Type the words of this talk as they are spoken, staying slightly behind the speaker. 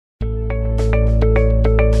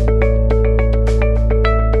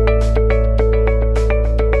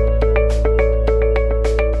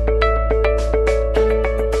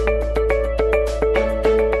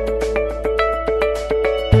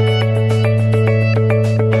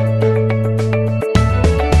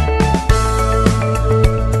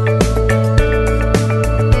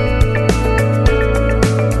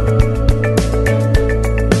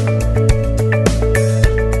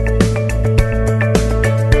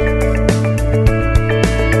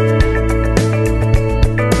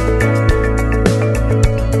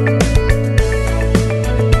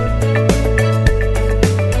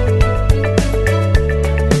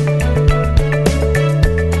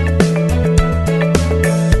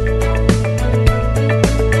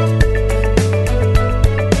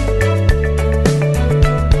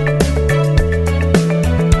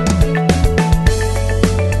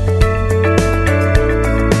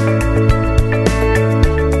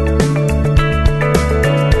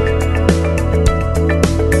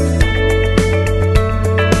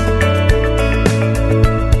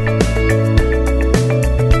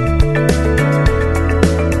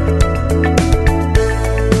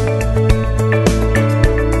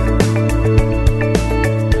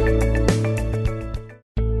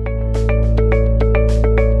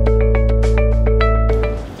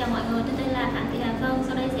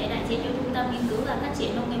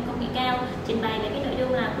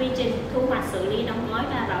quy trình thu hoạch, xử lý, đóng gói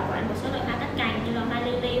và bảo quản một số loại hoa cắt cành như là hoa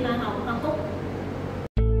lyly, hoa hồng, hoa cúc.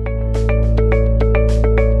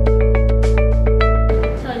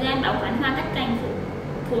 Thời gian bảo quản hoa cắt cành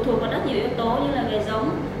phụ thuộc vào rất nhiều yếu tố như là về giống,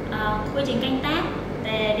 quy trình canh tác,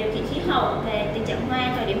 về điều kiện khí hậu, về tình trạng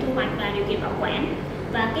hoa, thời điểm thu hoạch và điều kiện bảo quản.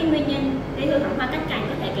 Và cái nguyên nhân gây hư hỏng hoa cắt cành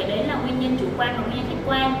có thể kể đến là nguyên nhân chủ quan và nguyên nhân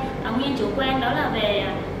khách quan. Nguyên nhân chủ quan đó là về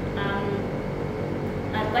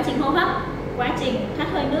quá trình hô hấp, quá trình thoát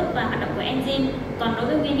hơi nước và hoạt động của enzyme. Còn đối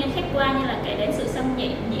với nguyên nhân khách quan như là kể đến sự xâm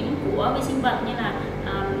nhiễm của vi sinh vật như là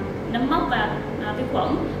nấm mốc và vi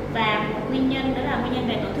khuẩn. Và một nguyên nhân đó là nguyên nhân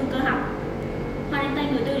về tổn thương cơ học. Hoa đến tay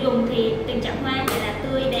người tiêu dùng thì tình trạng hoa phải là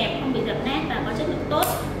tươi đẹp, không bị dập nát và có chất lượng tốt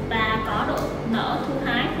và có độ nở thu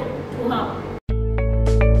hái phù hợp.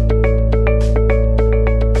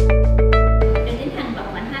 Để tiến hành bảo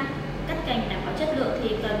quản hoa cắt cành đảm bảo chất lượng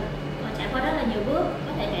thì cần trải qua rất là nhiều bước.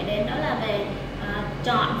 Có thể kể đến đó là về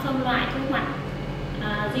chọn, phân loại, thu hoạch,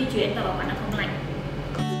 di chuyển và bảo quản ở phòng lạnh.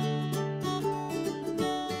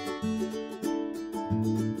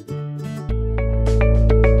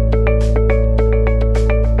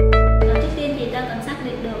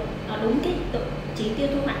 Đúng cái chỉ tiêu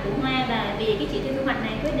thu hoạch của hoa, và vì cái chỉ tiêu thu hoạch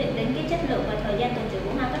này quyết định đến cái chất lượng và thời gian tồn trữ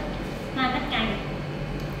của hoa cắt cành.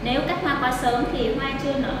 Nếu cắt hoa quá sớm thì hoa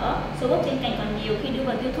chưa nở, số gốc trên cành còn nhiều, khi đưa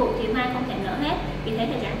vào tiêu thụ thì hoa không thể nở hết, vì thế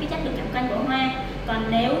thì giảm cái chất lượng cảm canh của hoa. Còn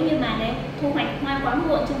nếu thu hoạch hoa quá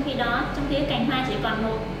muộn, trong khi cành hoa chỉ còn 1,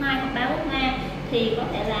 2 hoặc 3 gốc hoa thì có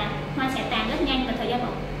thể là hoa sẽ tàn rất nhanh và thời gian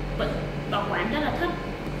bảo quản rất là thấp.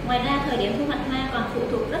 Ngoài ra, thời điểm thu hoạch hoa còn phụ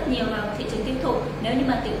thuộc rất nhiều vào thị trường tiêu thụ. Nếu như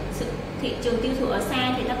mà thị trường tiêu thụ ở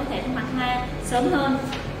xa thì ta có thể thu hoạch hoa sớm hơn.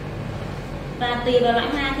 Và tùy vào loại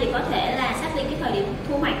hoa thì có thể là xác định cái thời điểm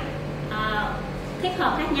thu hoạch thích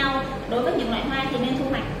hợp khác nhau. Đối với những loại hoa thì nên thu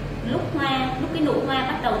hoạch lúc cái nụ hoa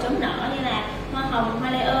bắt đầu chớm nở như là hoa hồng,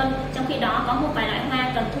 hoa lê ơn. Trong khi đó có một vài loại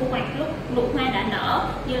hoa cần thu hoạch lúc nụ hoa đã nở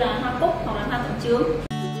như là hoa cúc hoặc là hoa cẩm chướng.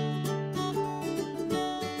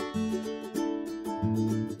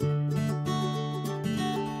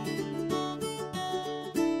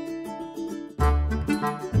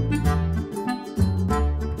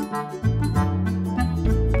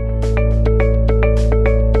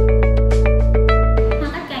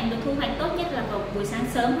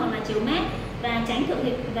 Sớm hoặc là chiều mát, và tránh thực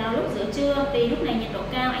hiện vào lúc giữa trưa vì lúc này nhiệt độ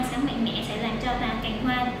cao, ánh sáng mạnh mẽ sẽ làm cho cành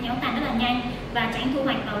hoa héo tàn rất là nhanh, và tránh thu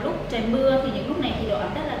hoạch vào lúc trời mưa, thì những lúc này thì độ ẩm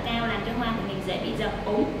rất là cao làm cho hoa của mình dễ bị dập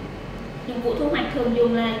úng. Dụng cụ thu hoạch thường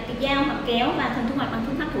dùng là dao hoặc kéo, và thường thu hoạch bằng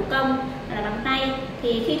phương pháp thủ công là bằng tay.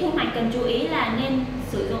 Thì khi thu hoạch cần chú ý là nên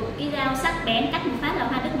sử dụng cái dao sắc bén, cắt một phát là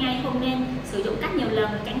hoa đứt ngay, không nên sử dụng cắt nhiều lần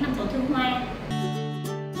tránh làm tổn thương hoa.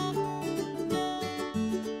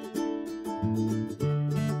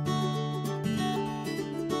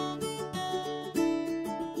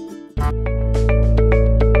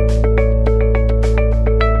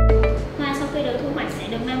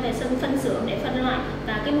 Phân xưởng để phân loại,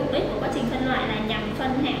 và cái mục đích của quá trình phân loại là nhằm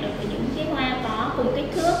phân hạng được những cái hoa có cùng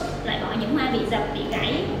kích thước, loại bỏ những hoa bị dập, bị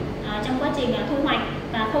gãy trong quá trình thu hoạch,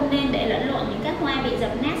 và không nên để lẫn lộn những các hoa bị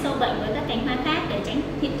dập nát, sâu bệnh với các cành hoa khác để tránh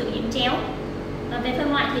hiện tượng nhiễm chéo. Và về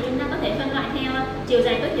phân loại thì chúng ta có thể phân loại theo chiều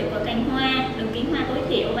dài tối thiểu của cành hoa, đường kính hoa tối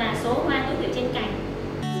thiểu và số hoa tối thiểu trên cành.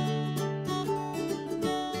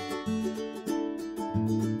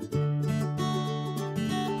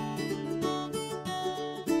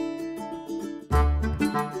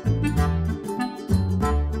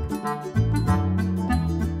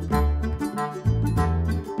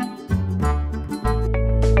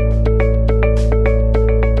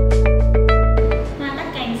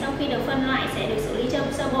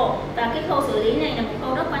 Và cái khâu xử lý này là một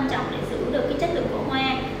khâu rất quan trọng để giữ được cái chất lượng của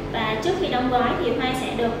hoa. Và trước khi đóng gói thì hoa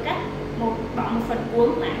sẽ được cắt bỏ một phần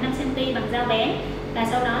cuống khoảng 5 cm bằng dao bén, và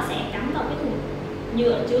sau đó sẽ cắm vào cái thùng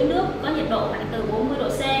nhựa chứa nước có nhiệt độ khoảng từ 40 độ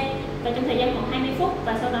C, và trong thời gian khoảng 20 phút,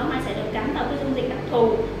 và sau đó hoa sẽ được cắm vào cái dung dịch đặc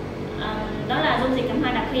thù, đó là dung dịch cắm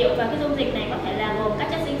hoa đặc hiệu. Và cái dung dịch này có thể là gồm các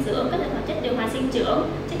chất dinh dưỡng, các hoạt chất điều hòa sinh trưởng,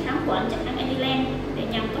 chất kháng khuẩn, chất kháng ethylene để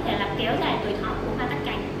nhằm có thể là kéo dài tuổi thọ của hoa cắt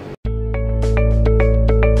cành.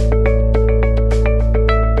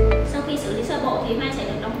 Hoa sẽ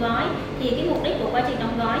được đóng gói, thì cái mục đích của quá trình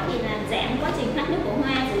đóng gói thì là giảm quá trình thoát nước của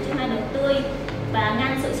hoa, giữ cho hoa được tươi và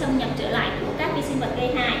ngăn sự xâm nhập trở lại của các vi sinh vật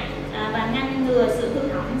gây hại, và ngăn ngừa sự hư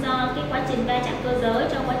hỏng do cái quá trình va chạm cơ giới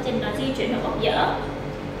trong quá trình di chuyển và bóc dỡ.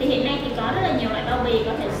 Thì hiện nay thì có rất là nhiều loại bao bì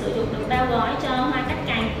có thể sử dụng được bao gói cho hoa cắt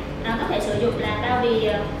cành, có thể sử dụng là bao bì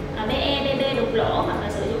BE, BB đục lỗ, hoặc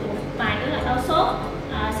là sử dụng một vài cái loại bao xốp.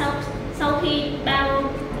 Sau khi bao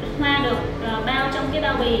hoa được bao trong cái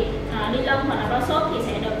bao bì ni lông hoặc là bao xốp thì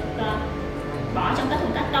sẽ được bỏ trong các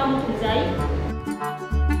thùng cắt tông, thùng giấy.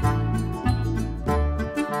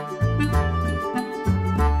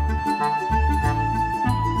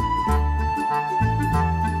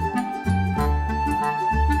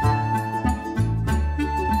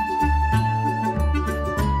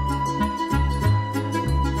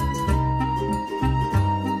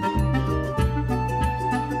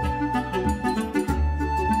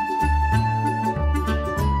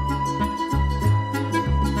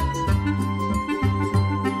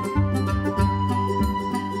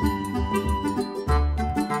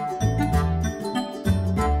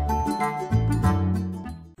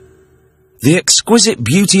 The exquisite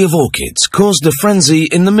beauty of orchids caused a frenzy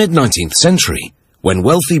in the mid-19th century, when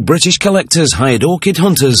wealthy British collectors hired orchid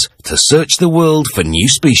hunters to search the world for new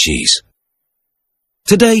species.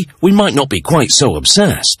 Today, we might not be quite so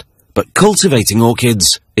obsessed, but cultivating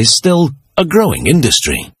orchids is still a growing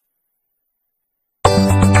industry.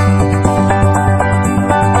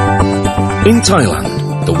 In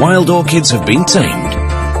Thailand, the wild orchids have been tamed.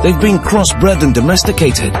 They've been crossbred and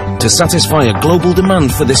domesticated to satisfy a global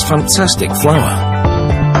demand for this fantastic flower.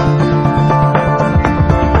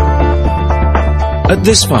 At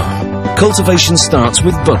this farm, cultivation starts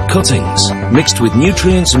with bud cuttings, mixed with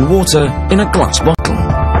nutrients and water in a glass bottle.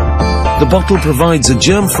 The bottle provides a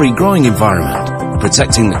germ-free growing environment,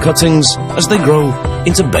 protecting the cuttings as they grow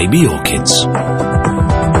into baby orchids.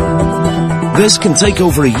 This can take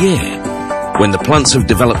over a year. When the plants have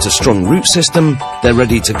developed a strong root system, they're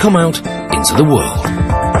ready to come out into the world.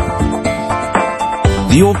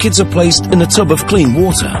 The orchids are placed in a tub of clean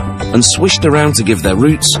water and swished around to give their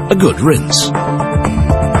roots a good rinse.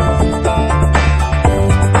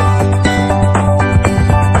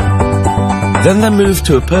 Then they're moved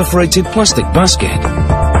to a perforated plastic basket.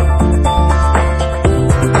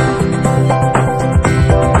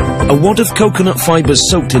 A wad of coconut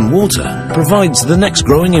fibres soaked in water provides the next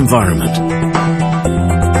growing environment.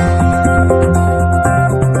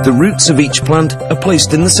 The roots of each plant are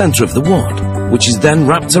placed in the centre of the wad, which is then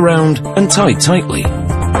wrapped around and tied tightly.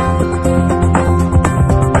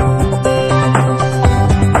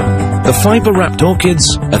 The fibre-wrapped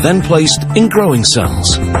orchids are then placed in growing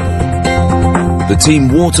cells. The team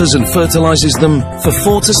waters and fertilises them for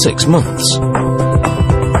 4 to 6 months,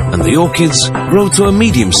 and the orchids grow to a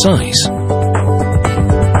medium size.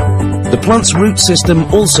 The plant's root system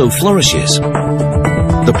also flourishes.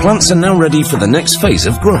 The plants are now ready for the next phase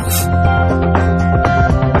of growth.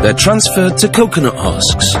 They're transferred to coconut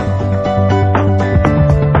husks.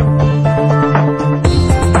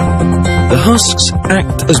 The husks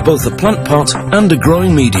act as both a plant pot and a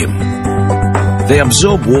growing medium. They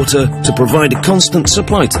absorb water to provide a constant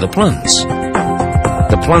supply to the plants.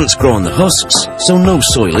 The plants grow on the husks, so no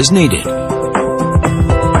soil is needed.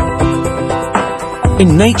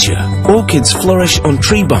 In nature, orchids flourish on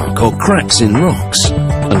tree bark or cracks in rocks,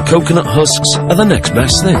 and coconut husks are the next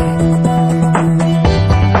best thing.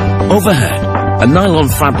 Overhead, a nylon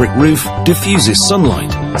fabric roof diffuses sunlight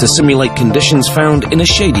to simulate conditions found in a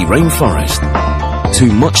shady rainforest.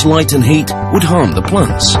 Too much light and heat would harm the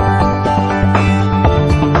plants.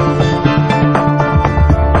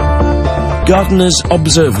 Gardeners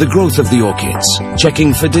observe the growth of the orchids,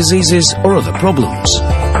 checking for diseases or other problems.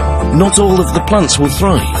 Not all of the plants will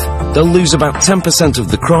thrive. They'll lose about 10% of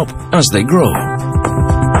the crop as they grow.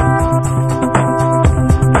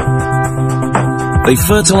 They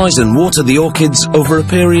fertilise and water the orchids over a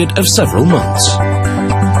period of several months.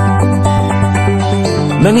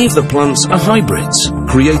 Many of the plants are hybrids,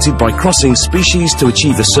 created by crossing species to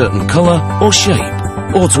achieve a certain colour or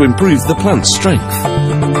shape, or to improve the plant's strength.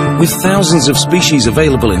 With thousands of species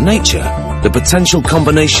available in nature, the potential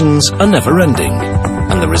combinations are never-ending,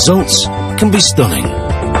 and the results can be stunning.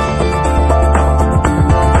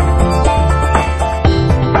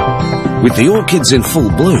 With the orchids in full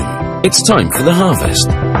bloom, it's time for the harvest.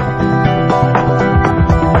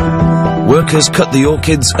 Workers cut the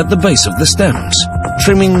orchids at the base of the stems,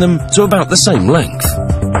 trimming them to about the same length.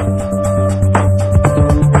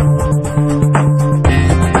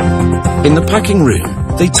 In the packing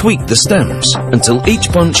room, they tweak the stems until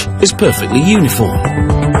each bunch is perfectly uniform.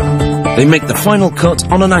 They make the final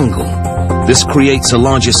cut on an angle. This creates a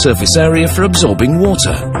larger surface area for absorbing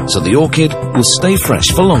water, so the orchid will stay fresh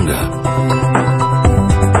for longer.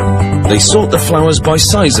 They sort the flowers by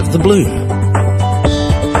size of the bloom.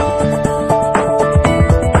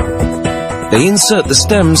 They insert the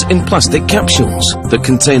stems in plastic capsules that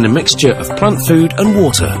contain a mixture of plant food and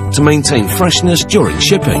water to maintain freshness during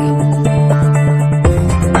shipping.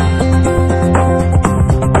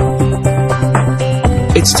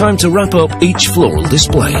 It's time to wrap up each floral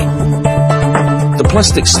display. The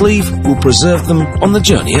plastic sleeve will preserve them on the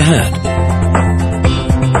journey ahead.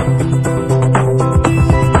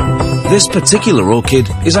 This particular orchid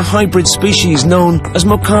is a hybrid species known as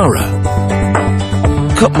Mocara.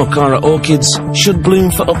 Cut Mocara orchids should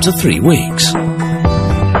bloom for up to 3 weeks.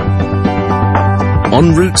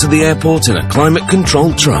 En route to the airport in a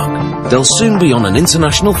climate-controlled truck, they'll soon be on an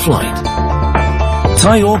international flight.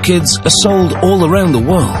 Thai orchids are sold all around the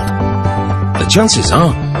world. The chances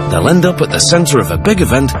are they'll end up at the centre of a big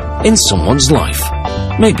event in someone's life.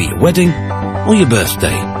 Maybe your wedding or your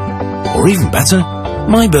birthday. Or even better,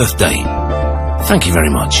 my birthday. Thank you very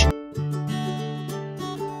much.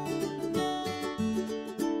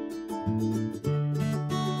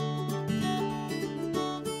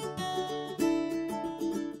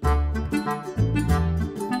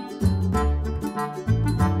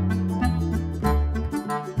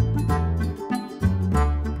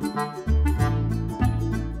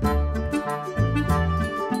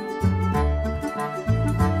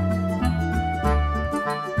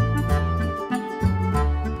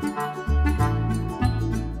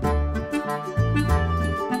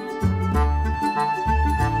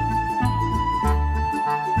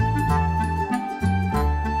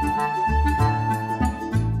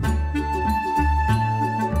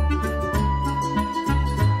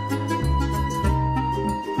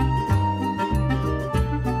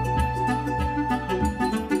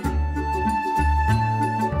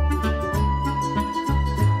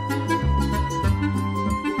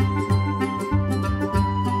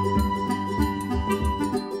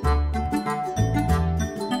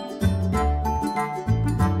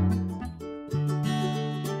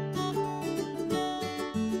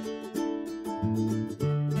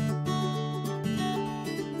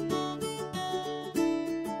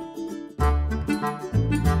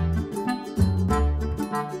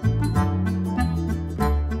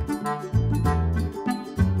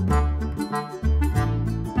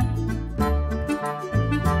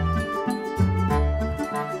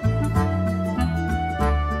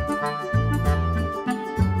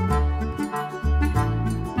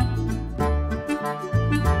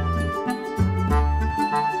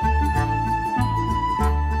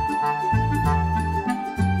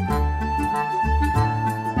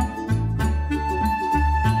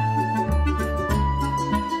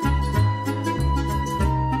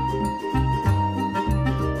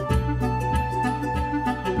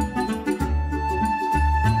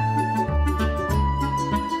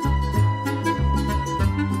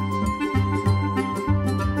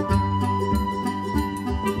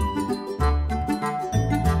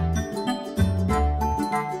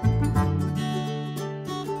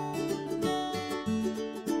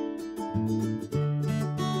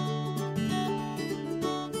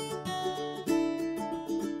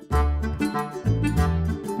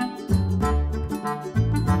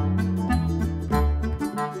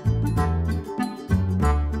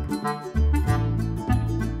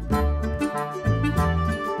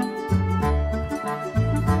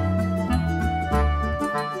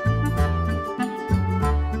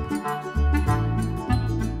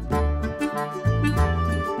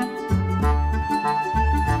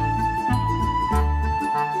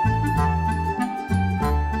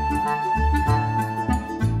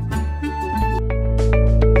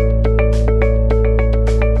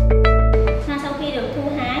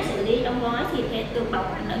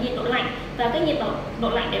 nhiệt độ lạnh, và cái nhiệt độ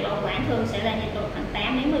lạnh để bảo quản thường sẽ là nhiệt độ khoảng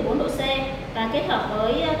 8 đến 14 độ C, và kết hợp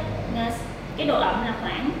với cái độ ẩm là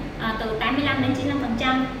khoảng từ 85 đến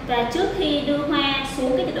 95%. Và trước khi đưa hoa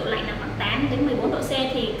xuống cái nhiệt độ lạnh là khoảng 8 đến 14 độ C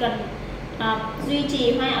thì cần duy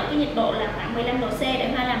trì hoa ở cái nhiệt độ là khoảng 15 độ C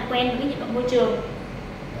để hoa làm quen với cái nhiệt độ môi trường.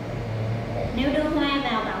 Nếu đưa hoa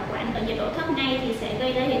vào bảo quản ở nhiệt độ thấp ngay thì sẽ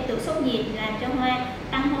gây ra hiện tượng sốc nhiệt, làm cho hoa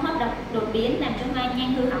tăng hô hấp đột biến, làm cho hoa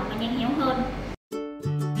nhanh hư hỏng và nhanh héo hơn.